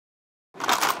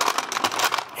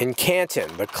In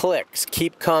Canton, the clicks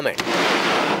keep coming.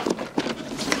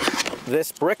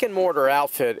 This brick and mortar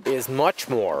outfit is much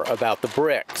more about the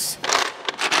bricks.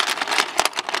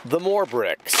 The more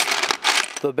bricks,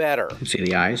 the better. See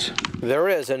the eyes? There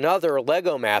is another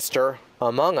Lego master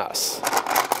among us.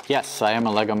 Yes, I am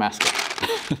a Lego master.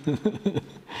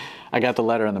 I got the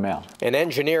letter in the mail. An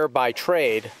engineer by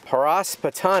trade, Paras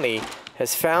Patani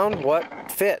has found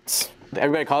what fits.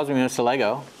 Everybody calls me Mr.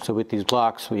 Lego. So with these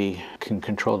blocks, we can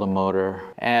control the motor.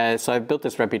 So I've built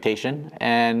this reputation,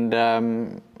 and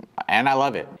I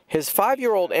love it. His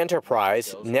 5-year-old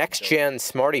enterprise, Next Gen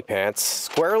Smarty Pants,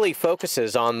 squarely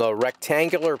focuses on the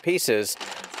rectangular pieces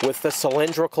with the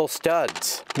cylindrical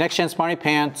studs. Next Gen Smarty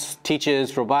Pants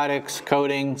teaches robotics,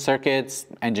 coding, circuits,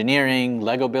 engineering,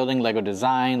 Lego building, Lego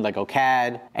design, Lego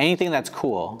CAD, anything that's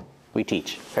cool. We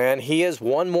teach. And he is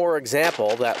one more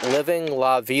example that living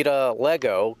La Vida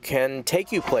Lego can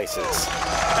take you places.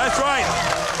 That's right.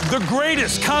 The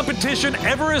greatest competition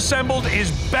ever assembled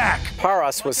is back.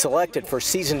 Paras was selected for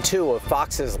season 2 of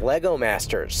Fox's Lego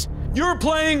Masters. You're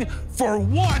playing for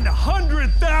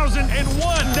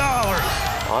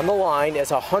 $100,001. On the line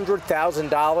is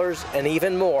 $100,000 and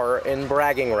even more in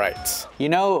bragging rights. You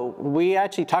know, we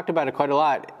actually talked about it quite a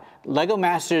lot. Lego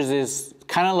Masters is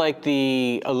kind of like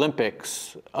the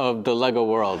Olympics of the Lego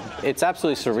world. It's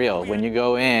absolutely surreal when you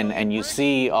go in and you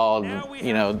see all,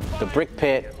 the brick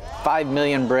pit, 5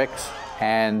 million bricks,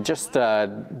 and just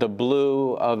the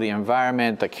blue of the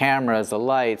environment, the cameras, the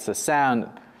lights, the sound,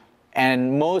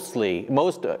 and most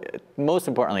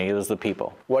importantly, it was the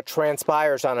people. What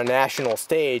transpires on a national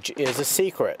stage is a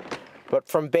secret, but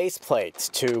from base plates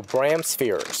to Bram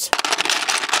spheres,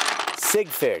 sig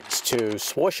figs to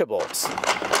swooshables,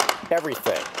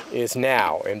 everything is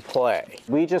now in play.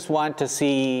 We just want to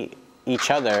see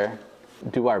each other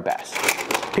do our best.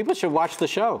 People should watch the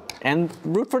show and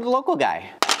root for the local guy.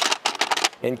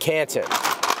 In Canton,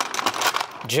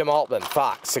 Jim Altman,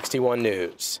 Fox 61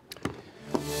 News.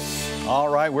 All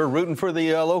right, we're rooting for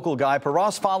the local guy.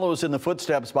 Paras follows in the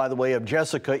footsteps, by the way, of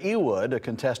Jessica Ewood, a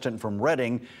contestant from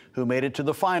Reading who made it to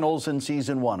the finals in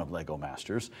season 1 of Lego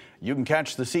Masters. You can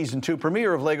catch the season 2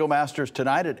 premiere of Lego Masters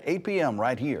tonight at 8 p.m.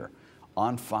 right here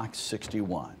on Fox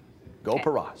 61. Go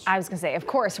Paras. I was going to say, of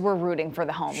course, we're rooting for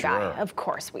the home guy. Of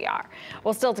course we are.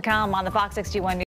 Well, still to come on the Fox 61 News.